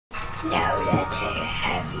Now that I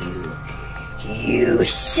have you, you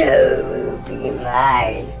shall will be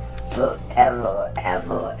mine forever,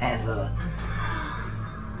 ever, ever.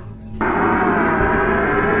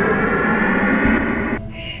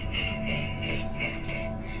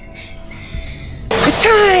 It's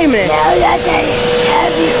time! Now that I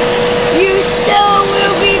have you, you shall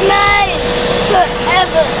will be mine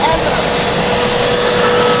forever, ever.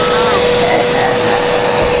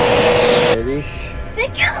 Ready?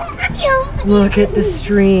 Look at the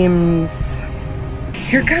streams.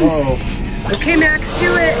 Here comes. Whoa. Okay, Max,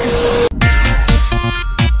 do it.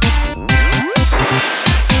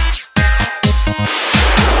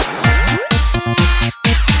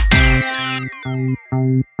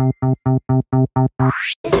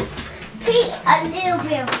 A little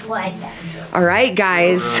bit of blood. All right,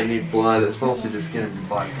 guys. I need blood. It's mostly just gonna be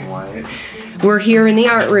black and white. We're here in the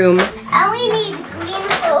art room. And we need green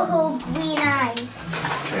for her green eyes.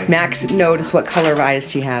 Okay. Max, notice what color of eyes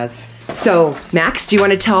she has. So, Max, do you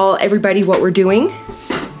want to tell everybody what we're doing?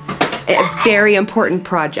 A very important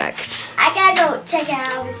project. I gotta go check it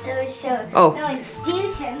out so no one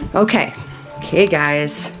steals him. Okay. Okay,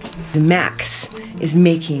 guys. Max is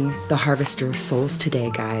making the Harvester of Souls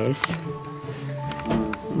today, guys.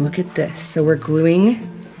 Look at this. So we're gluing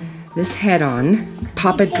this head on.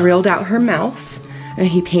 Papa drilled out her mouth, and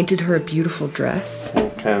he painted her a beautiful dress.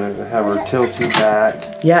 Kind of have her tilted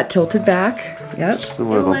back. Yeah, tilted back. Yep. Just a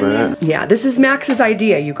little bit. Yeah, this is Max's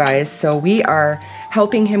idea, you guys. So we are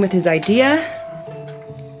helping him with his idea.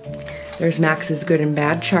 There's Max's good and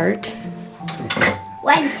bad chart.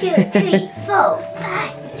 1, 2, 3, 4,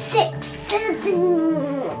 5, 6, 7, 8.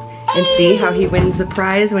 And see how he wins the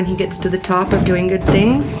prize when he gets to the top of doing good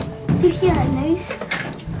things? Look at that nose.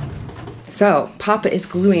 So, Papa is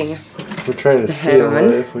gluing. We're trying to seal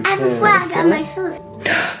it if we I have a can. flag on my shoulder.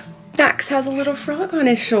 Max has a little frog on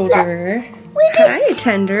his shoulder. Weebit. Hi,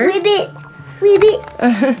 Tender. Weebit. Weebit.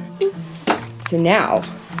 So now,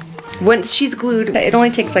 once she's glued, it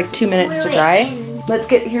only takes like 2 minutes to dry. Let's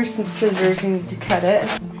get, here's some scissors, we need to cut it.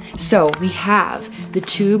 So we have the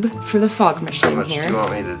tube for the fog machine How much here. do you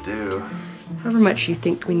want me to do? However much you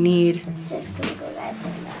think we need. It's just gonna go right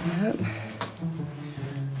there. Yep.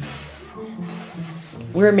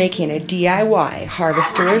 We're making a DIY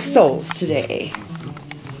Harvester of Souls today.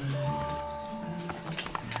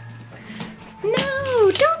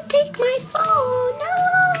 No, don't take my soul,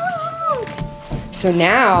 no! So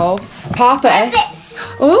now, Papa.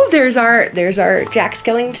 Oh, there's our Jack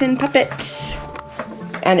Skellington puppet.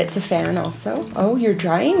 And it's a fan also. Oh, you're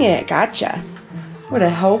drying it. Gotcha. What a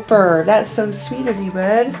helper. That's so sweet of you,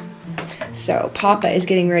 bud. So Papa is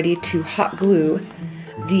getting ready to hot glue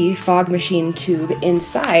the fog machine tube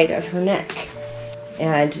inside of her neck.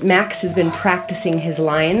 And Max has been practicing his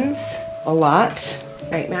lines a lot.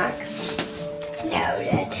 Right, Max? Now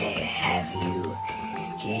that I have you,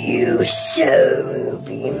 you shall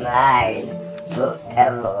be mine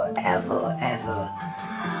forever, ever, ever.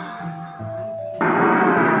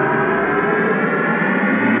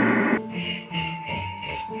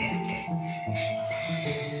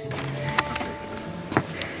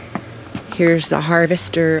 Here's the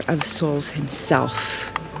Harvester of Souls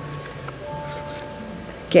himself.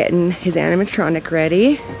 Getting his animatronic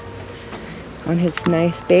ready on his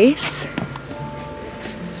nice base.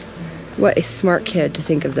 What a smart kid to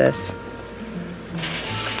think of this.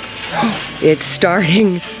 It's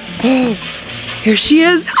starting. Oh, here she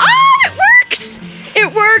is. Oh, it works!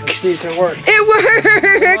 It works! See if it works. It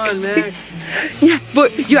works! Come on, Max. Yeah,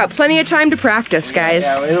 but you got plenty of time to practice, guys.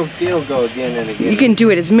 Yeah, it'll go again and again. You can do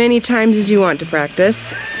it as many times as you want to practice.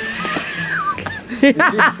 He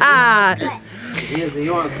wants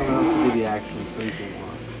someone else to do the action so he can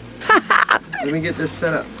walk. Let me get this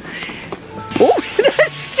set up. Oh, that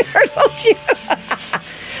startled you.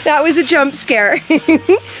 That was a jump scare. Look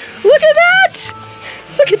at that!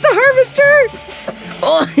 Look at the harvester!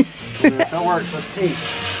 Oh, If it works, let's see.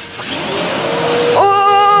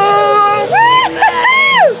 oh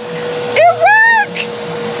woo-hoo! It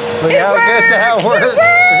works! Look how good that works.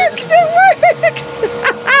 It works!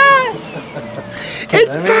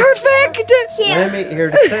 It's perfect! Let me, here,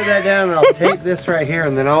 to set that down, and I'll tape this right here,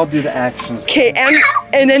 and then I'll do the action. Okay,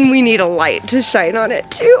 and then we need a light to shine on it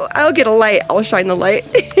too. I'll get a light, I'll shine the light.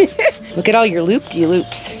 Look at all your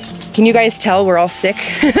loop-de-loops. Can you guys tell we're all sick?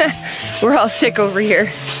 We're all sick over here.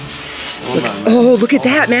 Hold on, Oh, look at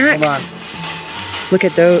that, Max. Hold on. Look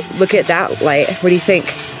at that light. What do you think?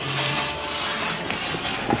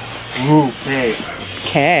 Ooh, babe.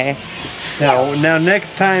 Okay. Now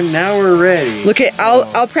next time, now we're ready. Look at,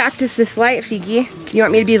 I'll practice this light, Figgy. You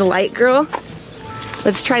want me to be the light girl?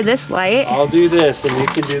 Let's try this light. I'll do this and you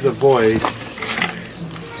can do the voice.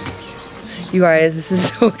 You guys, this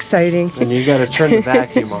is so exciting. And you gotta turn the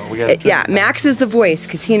vacuum on. We gotta turn yeah, Max is the voice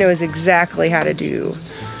because he knows exactly how to do.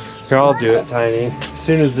 Here, I'll do it, Tiny. As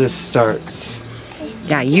soon as this starts.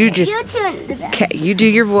 Yeah, you just. Okay, you do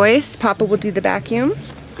your voice. Papa will do the vacuum.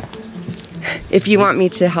 If you want me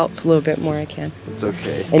to help a little bit more, I can. It's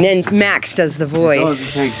okay. And then Max does the voice. It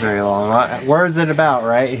doesn't take very long. Where is it about?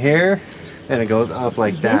 Right here? And it goes up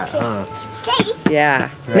like that, huh? Yeah.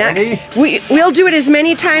 Ready? Max, we'll do it as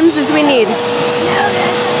many times as we need.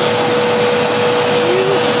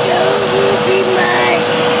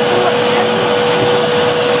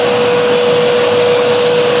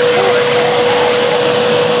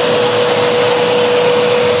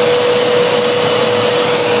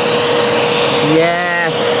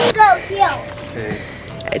 Yes. Go, heal. Okay.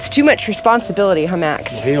 It's too much responsibility, huh,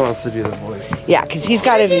 Max? He wants to do the voice. Yeah, because he's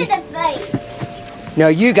got to Do be. the face. No,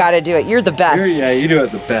 you got to do it. You're the best. Yeah, you do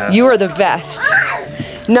it the best. You are the best.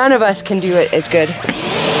 None of us can do it as good.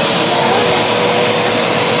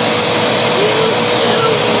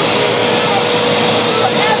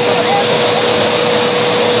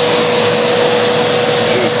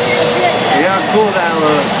 See how cool that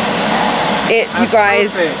looks. You That's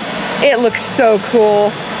guys, perfect. it looks so cool.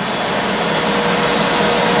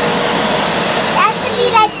 Has to be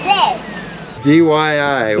like this.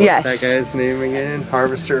 DIY. What's Yes. that guy's name again?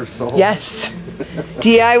 Harvester of Souls. Yes.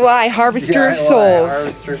 DIY Harvester of DIY Souls.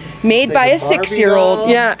 Harvester. Made Take by a Barbie 6-year-old. doll,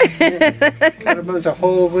 Yeah. Got a bunch of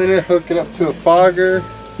holes in it, hook it up to a fogger,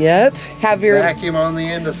 Yep. Have your vacuum on the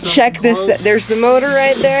end of something. check this. close. There's the motor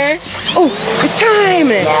right there. Oh, it's time.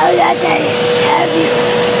 Now that I have you,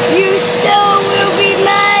 you so will be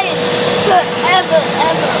mine forever,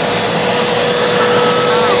 ever.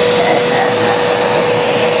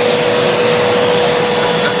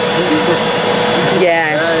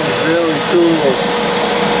 Yeah. That is really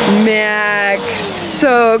cool. Max,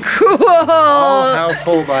 so cool. All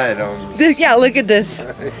household items. Yeah, look at this.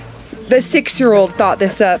 The 6-year-old thought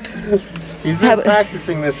this up. He's been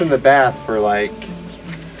practicing this in the bath for like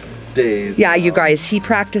days. Yeah, now. you guys, he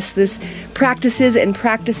practices,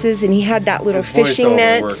 and he had that little His fishing voiceover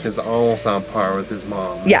net. work is almost on par with his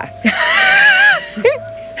mom. Yeah.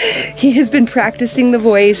 He has been practicing the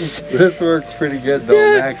voice. This works pretty good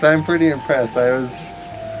though, Max. I'm pretty impressed. I was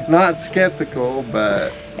not skeptical,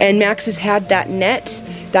 but And Max has had that net,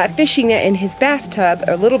 that fishing net in his bathtub,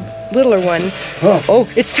 a littler one. Oh,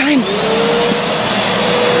 it's time.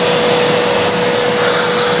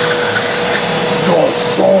 your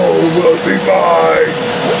soul will be mine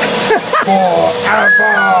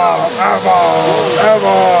forever,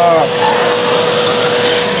 ever.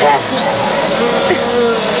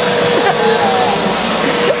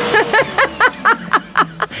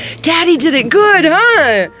 Daddy did it good,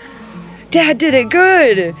 huh? Dad did it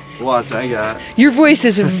good. Watch, I got. Your voice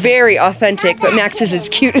is very authentic, but Max's is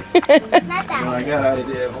cute. Not that I got an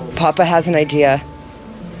idea. Papa has an idea.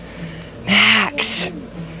 Max,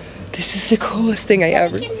 this is the coolest thing I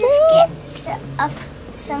ever We can saw. just get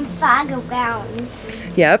some fog around.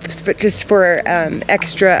 Yep, just for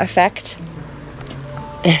extra effect.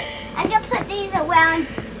 I can put these around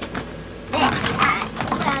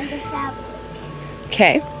around the fabric.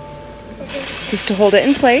 Okay, just to hold it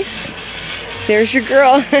in place. There's your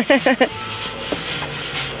girl.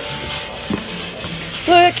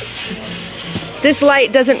 Look, this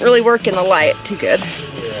light doesn't really work in the light too good.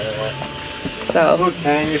 So, Look,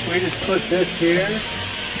 Tiny, if we just put this here,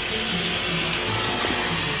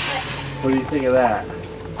 what do you think of that?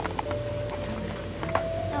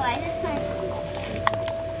 Oh, I just might.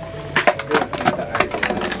 This is the idea.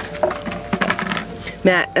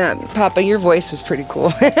 Matt, Papa, your voice was pretty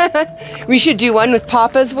cool. We should do one with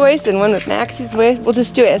Papa's voice and one with Maxie's voice. We'll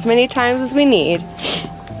just do it as many times as we need.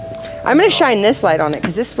 I'm gonna shine this light on it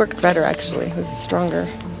because this worked better actually. It was stronger.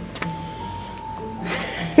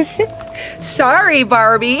 Sorry,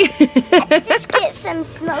 Barbie. Just get some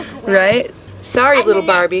smoke around. Right? Sorry, little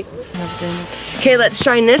Barbie. Okay, let's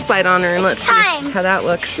shine this light on her and let's see Time. how that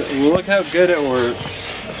looks. Well, look how good it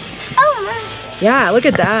works. Oh my. Yeah, look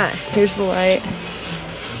at that. Here's the light.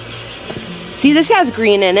 See, this has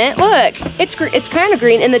green in it. Look, it's kind of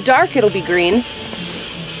green. In the dark, it'll be green.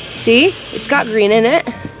 See, it's got green in it.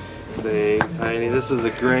 Dang, Tiny, this is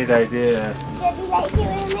a great idea. It's gonna be like you in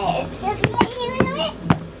a minute. It's gonna be like you in a minute.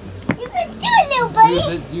 You can do it, little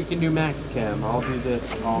buddy. You can do Max Cam. I'll do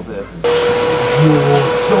this, all this.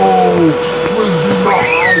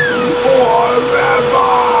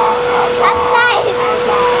 That's nice.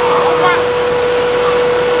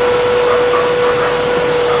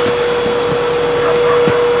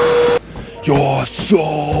 Your soul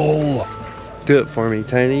Do it for me,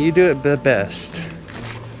 Tiny. You do it the best.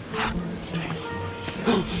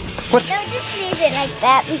 What? Don't just leave it like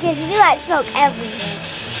that because we like smoke everywhere.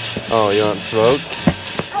 Oh, you want smoke?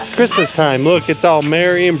 It's Christmas time. Look, it's all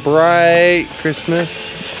merry and bright.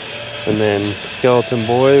 Christmas. And then Skeleton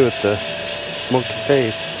Boy with the smoky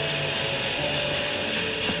face.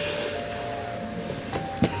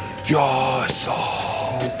 Yes.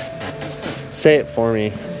 Say it for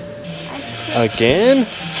me. Again?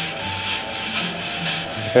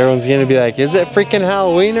 Everyone's gonna be like, is it freaking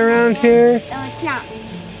Halloween around here? No, it's not.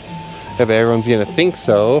 Yeah, but everyone's gonna think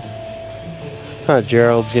so. Huh,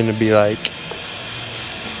 Gerald's gonna be like,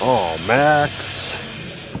 oh, Max.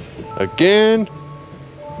 Again?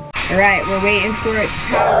 All right, we're waiting for it to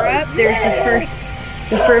power up. There's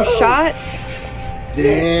the first shot.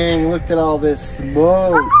 Dang, look at all this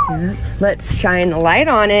smoke. Let's shine the light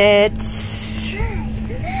on it.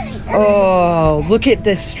 Oh, look at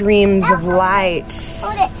the streams of light.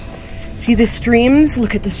 Hold it. See the streams?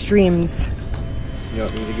 Look at the streams. You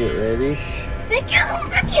want me to get ready?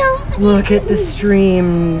 Look at the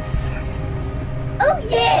streams. Oh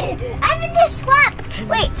yeah, I'm in the swamp.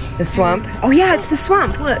 Wait. The swamp? Oh yeah, it's the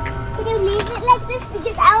swamp. Look. Can you leave it like this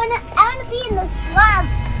because I wanna be in the swamp.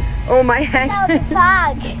 Oh my heck. No, the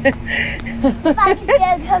fog. The fog is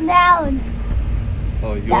gonna come down.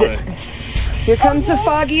 Oh, you want to? Here comes the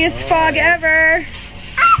foggiest fog ever.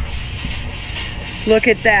 Look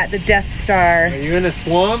at that, the Death Star. Are you in a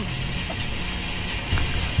swamp?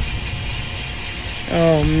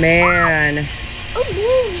 Oh man. Oh,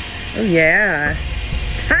 Oh yeah.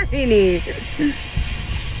 Tiny.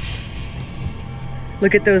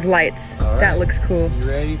 Look at those lights. All That right. looks cool. You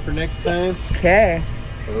ready for next time? Okay.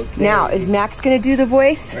 Okay. Now, is Max gonna do the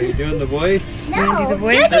voice? Are you doing the voice? no. You do the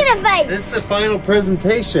voice? You do the voice. This is the final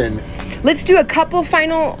presentation. Let's do a couple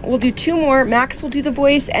final, we'll do 2 more. Max will do the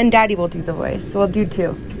voice and Daddy will do the voice. So we'll do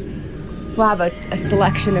 2. We'll have a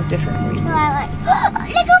selection of different So voices. I like,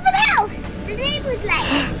 look over there. The neighbor's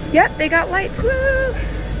lights. Yep, they got lights, woo!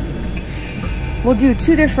 We'll do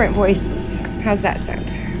 2 different voices. How's that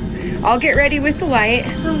sound? I'll get ready with the light.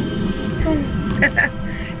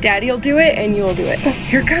 Daddy'll do it and you'll do it.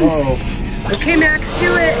 Here it comes. Oh. Okay, Max,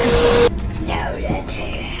 do it. Now that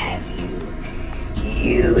I have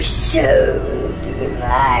you shall be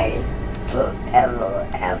mine forever,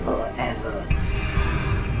 ever, ever.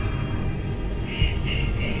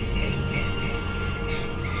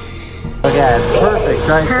 Okay, it's perfect,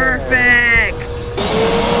 right? Perfect.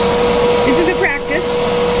 This is a practice.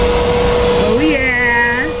 Oh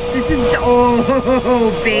yeah. This is,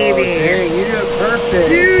 oh baby. Hey, you did it perfect.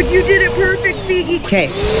 Dude, you did it perfect, Figgy. Okay.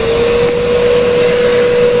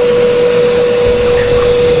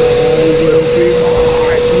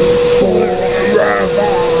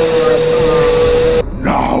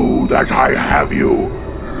 Now that I have you,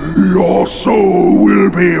 your soul will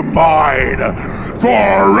be mine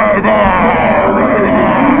forever!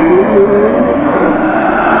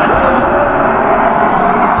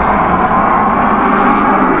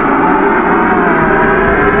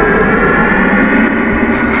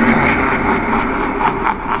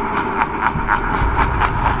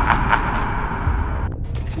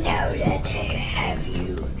 Now that I have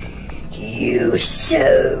you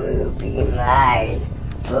shall be mine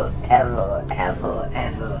forever, ever,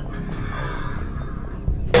 ever.